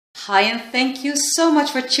Hi, and thank you so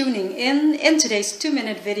much for tuning in today's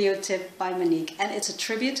 2-minute video tip by Monique, and it's a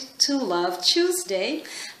tribute to Love Tuesday.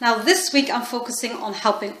 Now this week I'm focusing on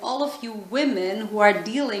helping all of you women who are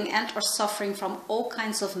dealing and or suffering from all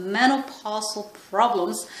kinds of menopausal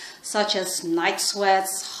problems such as night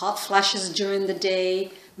sweats, hot flashes during the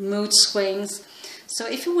day, mood swings. So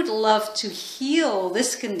if you would love to heal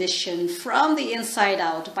this condition from the inside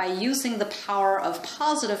out by using the power of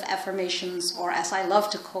positive affirmations, or as I love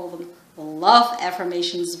to call them, love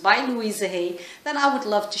affirmations by Louise Hay, then I would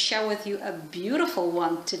love to share with you a beautiful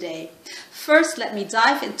one today. First, let me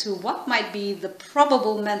dive into what might be the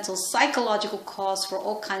probable mental psychological cause for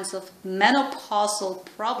all kinds of menopausal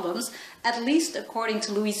problems, at least according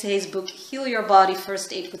to Louise Hay's book, Heal Your Body,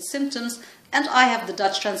 First Aid with Symptoms, and I have the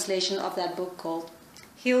Dutch translation of that book called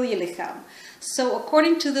Heal Je Lichaam. So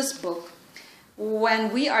according to this book,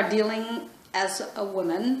 when we are dealing as a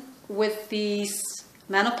woman with these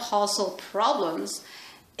menopausal problems,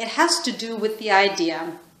 it has to do with the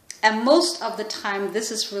idea, and most of the time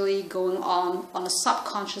this is really going on a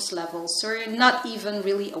subconscious level, so you're not even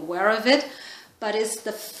really aware of it, but it's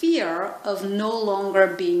the fear of no longer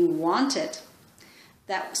being wanted,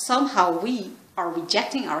 that somehow we are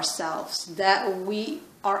rejecting ourselves, that we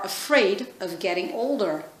are afraid of getting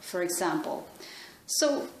older, for example.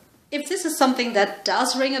 So if this is something that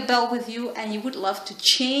does ring a bell with you and you would love to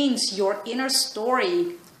change your inner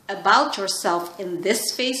story about yourself in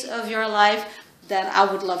this phase of your life, then I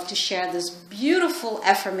would love to share this beautiful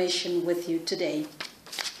affirmation with you today.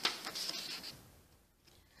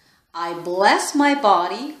 I bless my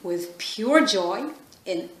body with pure joy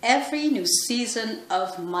in every new season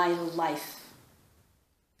of my life.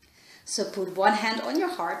 So put one hand on your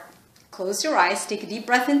heart, close your eyes, take a deep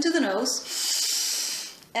breath into the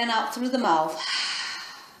nose and out through the mouth,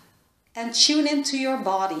 and tune into your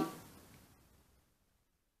body.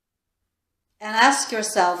 And ask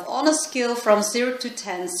yourself, on a scale from 0 to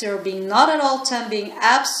 10, 0 being not at all, 10 being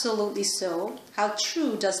absolutely so, how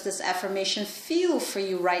true does this affirmation feel for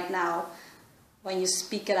you right now when you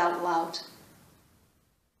speak it out loud?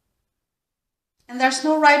 And there's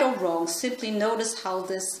no right or wrong, simply notice how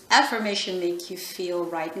this affirmation makes you feel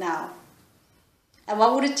right now. And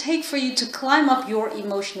what would it take for you to climb up your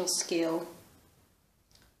emotional scale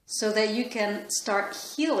so that you can start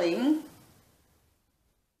healing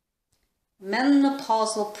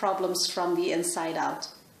menopausal problems from the inside out?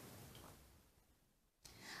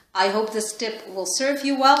 I hope this tip will serve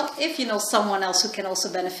you well. If you know someone else who can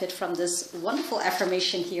also benefit from this wonderful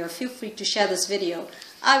affirmation here, feel free to share this video.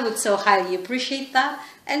 I would so highly appreciate that.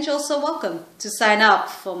 And you're also welcome to sign up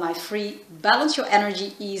for my free Balance Your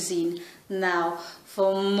Energy e-zine. Now,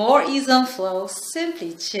 for more ease and flow,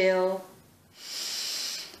 simply chill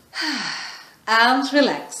and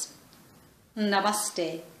relax.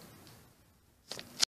 Namaste.